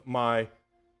of my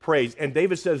praise. And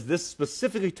David says this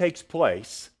specifically takes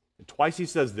place, and twice he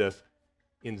says this,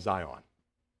 in Zion.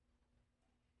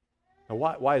 Now,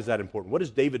 why is that important? What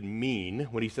does David mean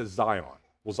when he says Zion?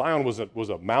 Well, Zion was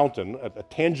a mountain, a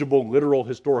tangible, literal,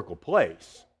 historical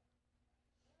place.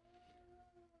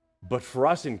 But for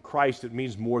us in Christ, it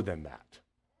means more than that.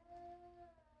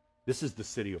 This is the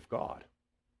city of God.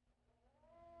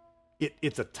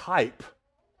 It's a type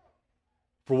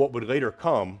for what would later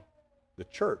come, the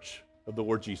church of the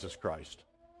Lord Jesus Christ.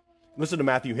 Listen to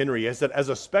Matthew Henry. He said, as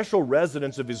a special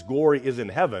residence of his glory is in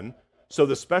heaven, so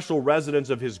the special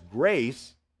residence of his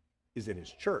grace is in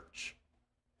his church,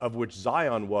 of which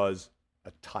Zion was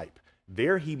a type.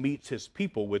 There he meets his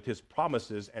people with his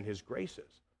promises and his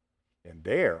graces. And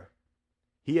there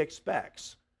he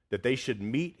expects that they should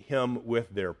meet him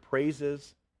with their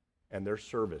praises and their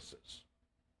services.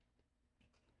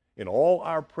 In all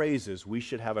our praises, we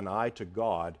should have an eye to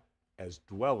God as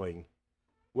dwelling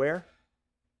where?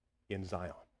 In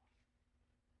Zion.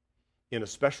 In a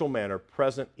special manner,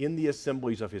 present in the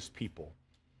assemblies of his people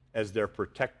as their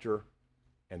protector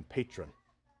and patron.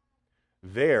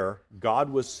 There, God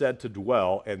was said to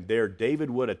dwell, and there David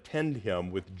would attend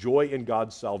him with joy in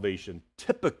God's salvation,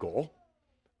 typical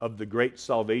of the great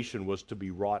salvation which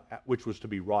was to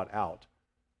be wrought out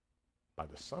by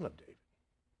the Son of David,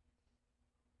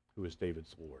 who is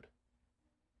David's Lord.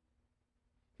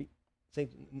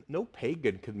 Saints, no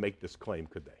pagan could make this claim,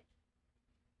 could they?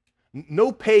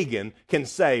 No pagan can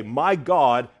say, my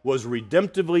God was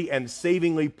redemptively and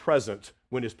savingly present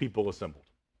when his people assembled.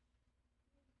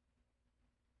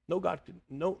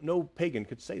 No pagan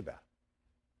could say that.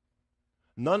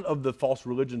 None of the false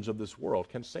religions of this world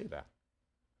can say that.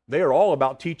 They are all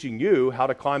about teaching you how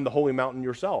to climb the holy mountain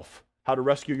yourself, how to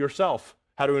rescue yourself,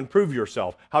 how to improve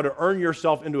yourself, how to earn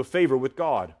yourself into a favor with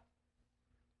God.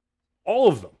 All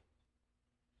of them.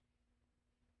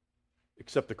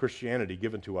 Except the Christianity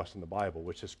given to us in the Bible,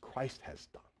 which says Christ has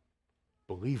done.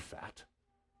 Believe that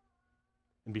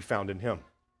and be found in him.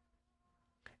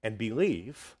 And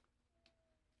believe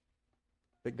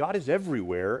that God is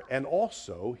everywhere, and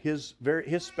also his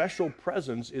special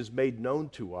presence is made known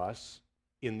to us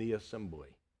in the assembly.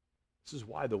 This is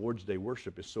why the Lord's Day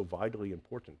worship is so vitally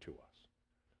important to us.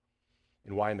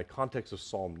 And why in the context of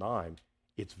Psalm 9,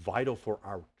 it's vital for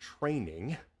our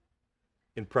training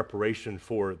in preparation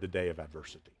for the day of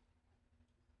adversity.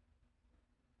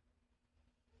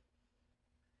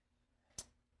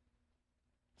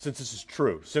 Since this is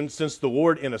true, since the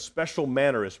Lord in a special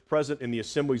manner is present in the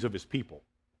assemblies of his people,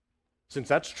 since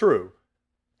that's true,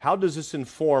 how does this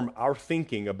inform our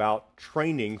thinking about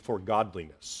training for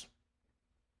godliness?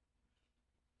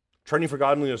 Training for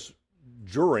godliness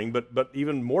during, but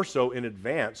even more so in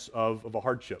advance of a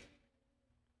hardship.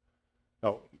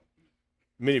 Now,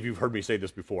 many of you have heard me say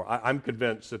this before. I'm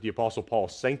convinced that the Apostle Paul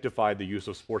sanctified the use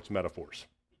of sports metaphors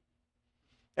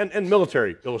and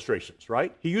military illustrations,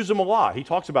 right? He used them a lot. He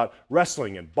talks about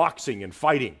wrestling and boxing and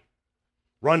fighting,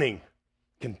 running,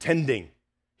 contending.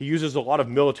 He uses a lot of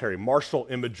military, martial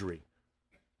imagery.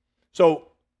 So,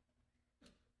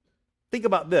 think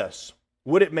about this.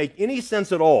 Would it make any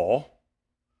sense at all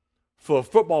for a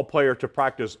football player to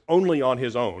practice only on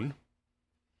his own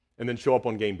and then show up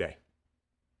on game day?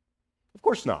 Of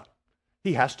course not.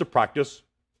 He has to practice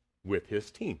with his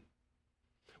team.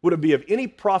 Would it be of any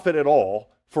profit at all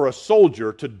for a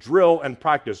soldier to drill and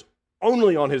practice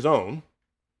only on his own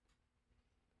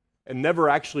and never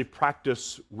actually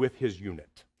practice with his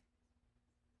unit?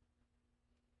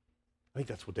 I think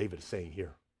that's what David is saying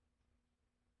here.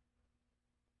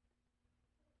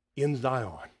 In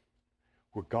Zion,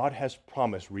 where God has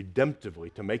promised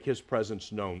redemptively to make his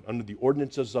presence known under the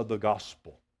ordinances of the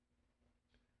gospel,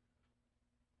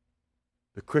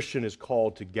 the Christian is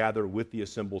called to gather with the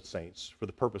assembled saints for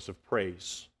the purpose of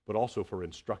praise, but also for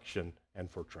instruction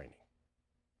and for training.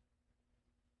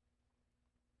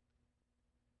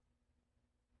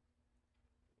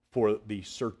 For the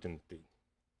certainty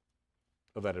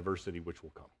of that adversity which will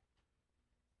come.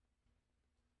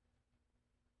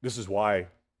 This is why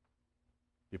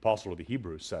the apostle of the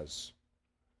Hebrews says,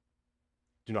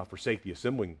 do not forsake the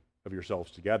assembling of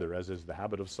yourselves together, as is the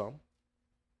habit of some,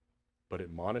 but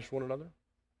admonish one another,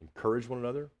 encourage one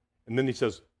another. And then he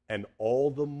says, and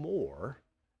all the more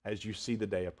as you see the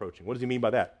day approaching. What does he mean by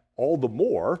that? All the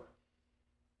more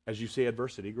as you see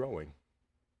adversity growing.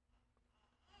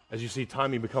 As you see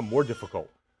timing become more difficult.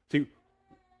 See,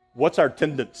 what's our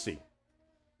tendency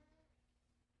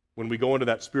when we go into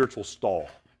that spiritual stall?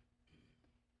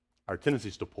 Our tendency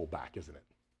is to pull back, isn't it?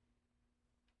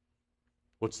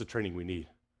 What's the training we need?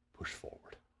 Push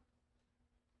forward.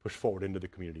 Push forward into the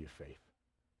community of faith.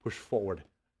 Push forward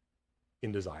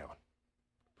into Zion.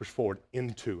 Push forward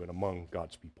into and among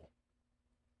God's people.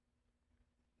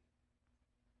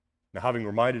 Now, having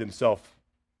reminded himself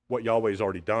what Yahweh has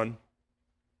already done,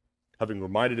 having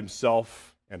reminded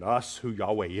himself and us who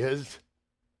Yahweh is,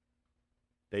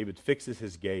 David fixes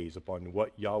his gaze upon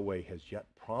what Yahweh has yet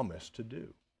promised to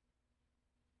do.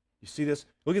 You see this?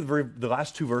 Look at the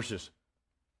last two verses.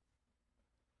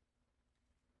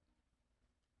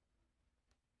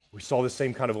 We saw the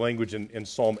same kind of language in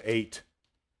Psalm 8.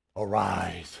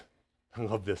 Arise. I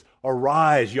love this.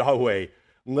 Arise, Yahweh.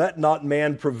 Let not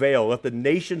man prevail. Let the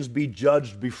nations be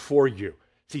judged before you.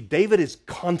 See, David is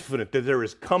confident that there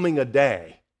is coming a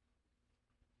day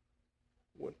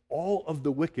when all of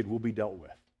the wicked will be dealt with.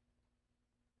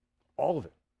 All of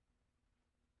it.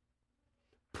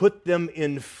 Put them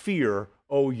in fear,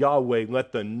 O Yahweh.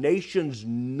 Let the nations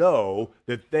know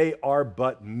that they are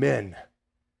but men.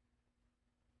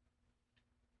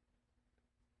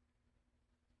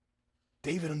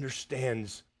 David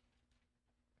understands,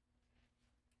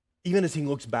 even as he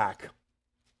looks back.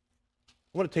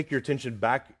 I want to take your attention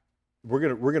back. We're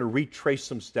going to retrace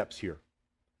some steps here.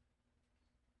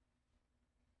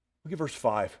 Look at verse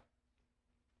 5.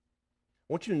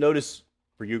 I want you to notice,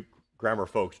 for you grammar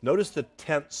folks, notice the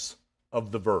tense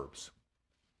of the verbs.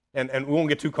 And we won't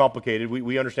get too complicated.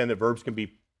 We understand that verbs can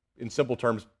be, in simple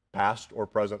terms, past or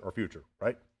present or future,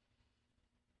 right?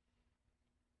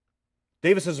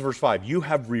 David says in verse 5, you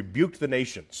have rebuked the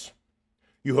nations.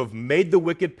 You have made the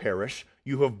wicked perish.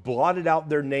 You have blotted out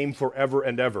their name forever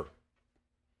and ever.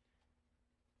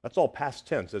 That's all past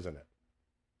tense, isn't it?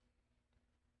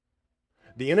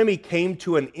 The enemy came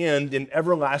to an end in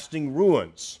everlasting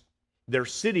ruins. Their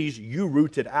cities you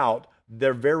rooted out.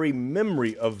 Their very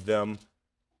memory of them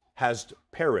has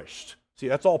perished. See,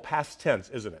 that's all past tense,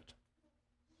 isn't it?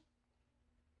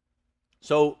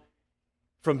 So,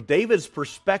 from David's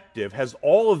perspective, has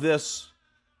all of this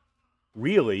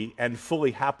really and fully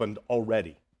happened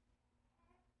already?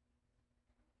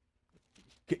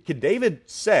 Can David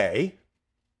say,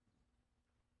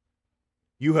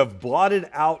 you have blotted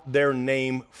out their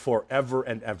name forever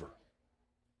and ever?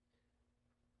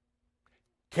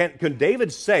 Can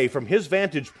David say, from his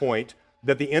vantage point,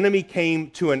 that the enemy came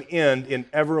to an end in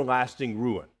everlasting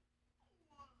ruin?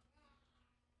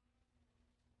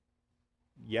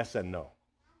 Yes and no.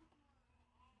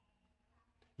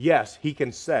 Yes, he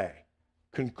can say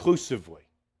conclusively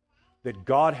that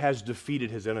God has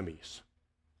defeated his enemies.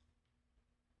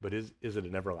 But is it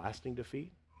an everlasting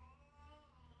defeat?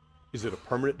 Is it a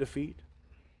permanent defeat?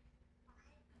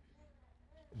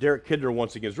 Derek Kidner,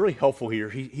 once again, is really helpful here.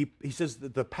 He says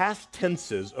that the past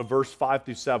tenses of verse 5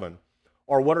 through 7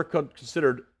 are what are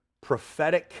considered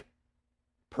prophetic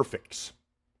perfects.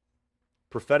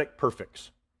 Prophetic perfects.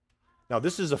 Now,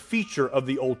 this is a feature of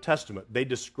the Old Testament. They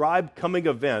describe coming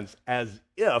events as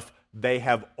if they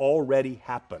have already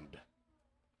happened.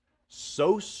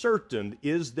 So certain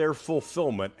is their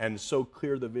fulfillment and so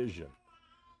clear the vision.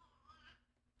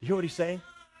 You hear what he's saying?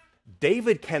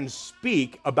 David can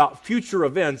speak about future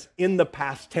events in the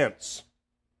past tense.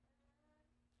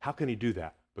 How can he do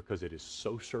that? Because it is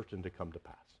so certain to come to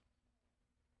pass.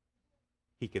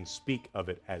 He can speak of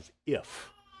it as if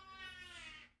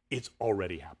It's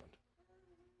already happened.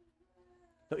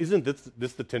 Now, isn't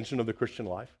this the tension of the Christian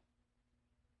life?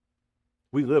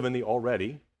 We live in the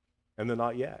already and the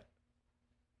not yet.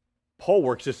 Paul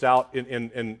works this out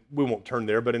in we won't turn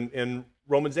there, but in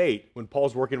Romans 8, when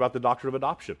Paul's working about the doctrine of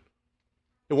adoption.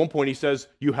 At one point he says,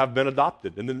 you have been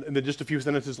adopted. And then just a few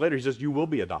sentences later he says, you will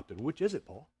be adopted. Which is it,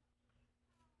 Paul?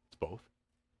 It's both.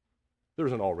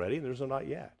 There's an already and there's a not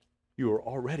yet. You are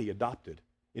already adopted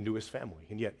into his family,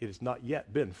 and yet it has not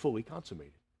yet been fully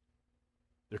consummated.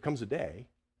 There comes a day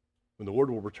when the Lord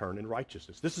will return in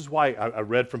righteousness. This is why I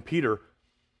read from Peter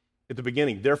at the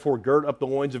beginning, therefore gird up the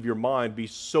loins of your mind, be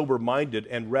sober-minded,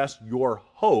 and rest your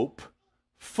hope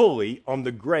fully on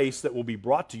the grace that will be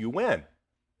brought to you when?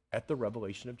 At the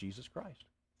revelation of Jesus Christ.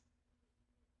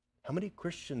 How many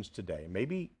Christians today,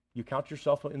 maybe you count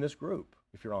yourself in this group,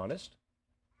 if you're honest,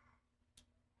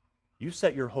 you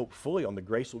set your hope fully on the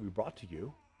grace that will be brought to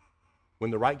you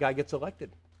when the right guy gets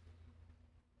elected,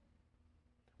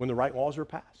 when the right laws are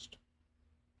passed,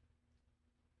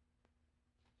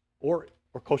 or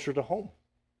closer to home,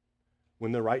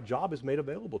 when the right job is made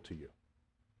available to you,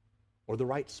 or the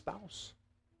right spouse,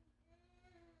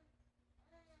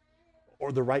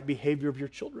 or the right behavior of your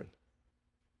children.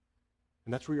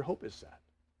 And that's where your hope is set.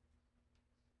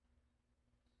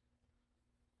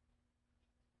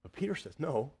 But Peter says,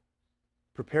 no,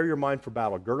 prepare your mind for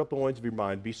battle, gird up the loins of your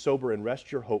mind, be sober, and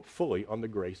rest your hope fully on the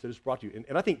grace that is brought to you.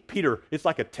 And I think Peter, it's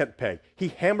like a tent peg. He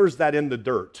hammers that in the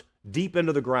dirt, deep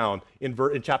into the ground in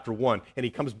chapter 1, and he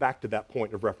comes back to that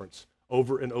point of reference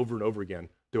over and over and over again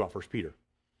throughout 1 Peter.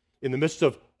 In the midst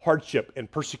of hardship and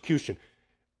persecution,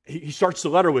 he starts the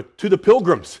letter with, to the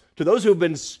pilgrims, to those who have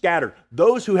been scattered,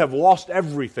 those who have lost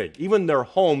everything, even their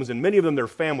homes, and many of them their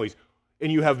families,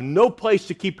 and you have no place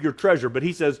to keep your treasure, but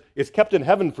he says, it's kept in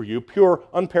heaven for you, pure,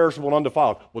 unperishable, and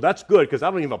undefiled. Well, that's good, because I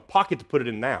don't even have a pocket to put it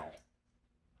in now.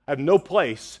 I have no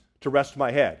place to rest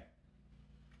my head.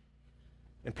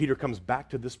 And Peter comes back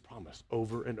to this promise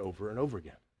over and over and over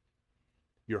again.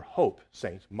 Your hope,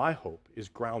 saints, my hope, is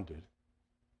grounded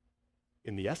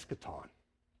in the eschaton.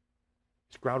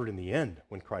 It's grounded in the end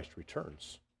when Christ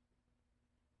returns.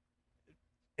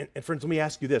 And friends, let me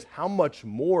ask you this. How much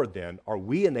more then are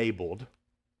we enabled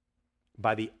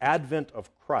by the advent of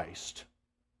Christ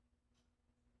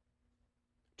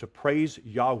to praise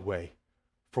Yahweh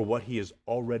for what he has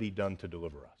already done to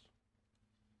deliver us?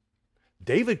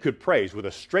 David could praise with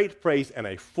a straight face and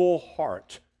a full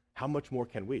heart. How much more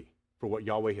can we for what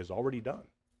Yahweh has already done?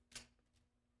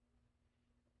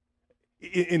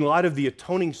 In light of the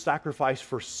atoning sacrifice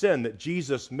for sin that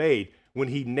Jesus made when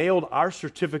he nailed our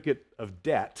certificate of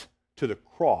debt to the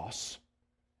cross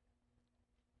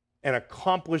and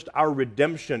accomplished our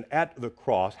redemption at the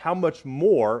cross, how much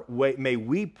more may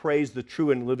we praise the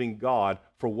true and living God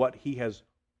for what he has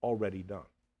already done?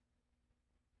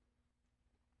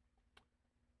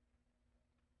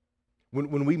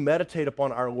 When we meditate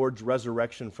upon our Lord's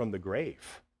resurrection from the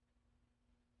grave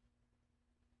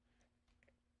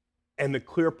and the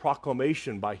clear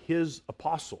proclamation by his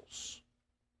apostles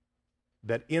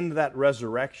that in that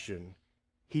resurrection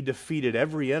he defeated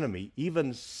every enemy,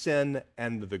 even sin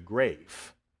and the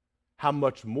grave, how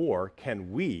much more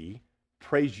can we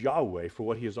praise Yahweh for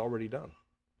what he has already done?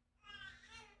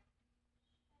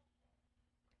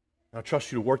 I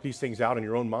trust you to work these things out in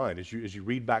your own mind as you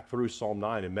read back through Psalm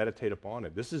 9 and meditate upon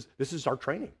it. This is our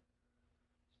training.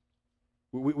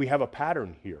 We have a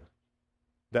pattern here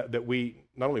that we,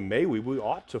 not only may we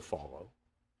ought to follow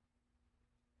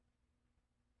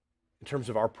in terms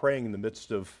of our praying in the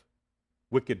midst of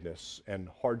wickedness and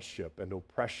hardship and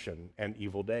oppression and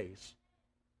evil days.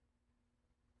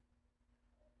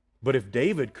 But if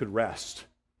David could rest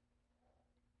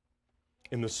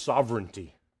in the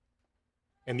sovereignty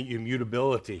and the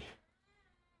immutability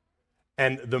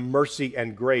and the mercy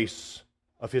and grace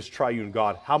of his triune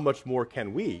God, how much more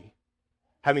can we,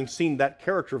 having seen that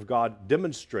character of God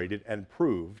demonstrated and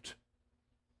proved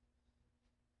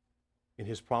in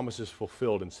his promises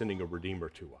fulfilled in sending a Redeemer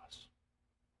to us,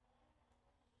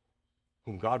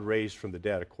 whom God raised from the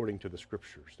dead according to the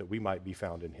Scriptures, that we might be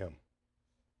found in him.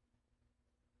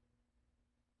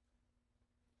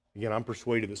 Again, I'm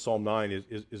persuaded that Psalm 9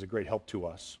 is a great help to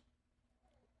us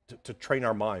to train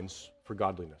our minds for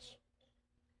godliness,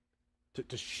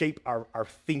 to shape our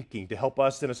thinking, to help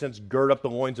us, in a sense, gird up the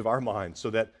loins of our minds so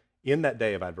that in that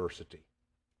day of adversity,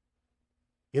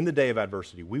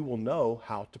 we will know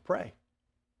how to pray,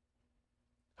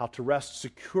 how to rest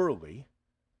securely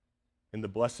in the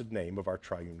blessed name of our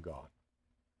triune God.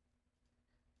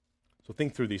 So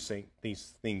think through these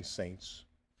things, saints.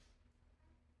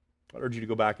 I urge you to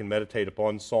go back and meditate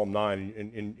upon Psalm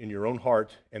 9 in your own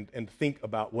heart and think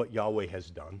about what Yahweh has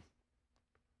done.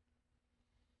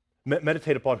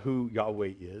 Meditate upon who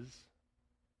Yahweh is.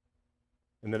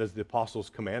 And then as the apostles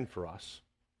command for us,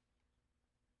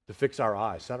 to fix our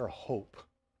eyes, set our hope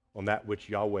on that which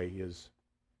Yahweh is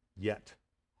yet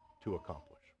to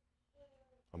accomplish.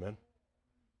 Amen?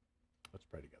 Let's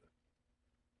pray together.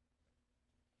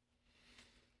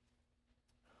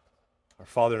 Our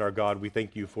Father and our God, we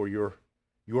thank you for your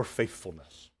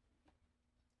faithfulness.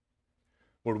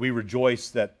 Lord, we rejoice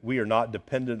that we are not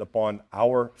dependent upon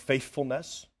our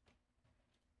faithfulness,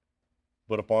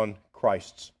 but upon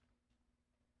Christ's.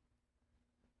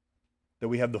 That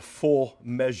we have the full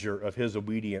measure of his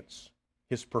obedience,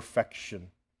 his perfection,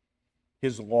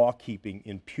 his law-keeping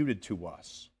imputed to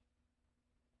us,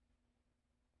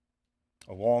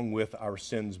 along with our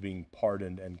sins being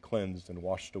pardoned and cleansed and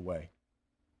washed away.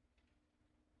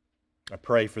 I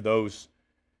pray for those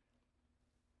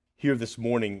here this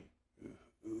morning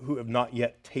who have not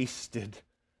yet tasted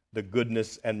the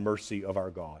goodness and mercy of our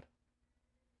God.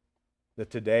 That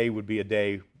today would be a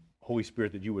day, Holy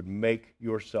Spirit, that you would make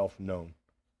yourself known,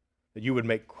 that you would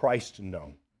make Christ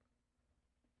known,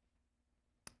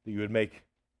 that you would make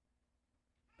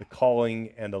the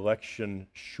calling and election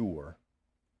sure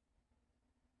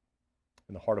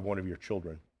in the heart of one of your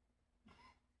children,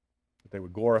 that they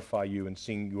would glorify you and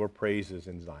sing your praises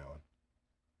in Zion.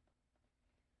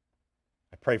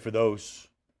 I pray for those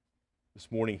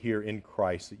this morning here in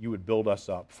Christ, that you would build us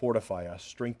up, fortify us,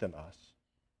 strengthen us,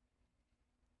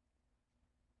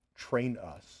 train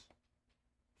us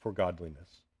for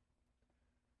godliness.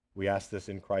 We ask this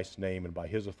in Christ's name and by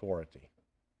his authority.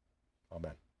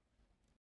 Amen.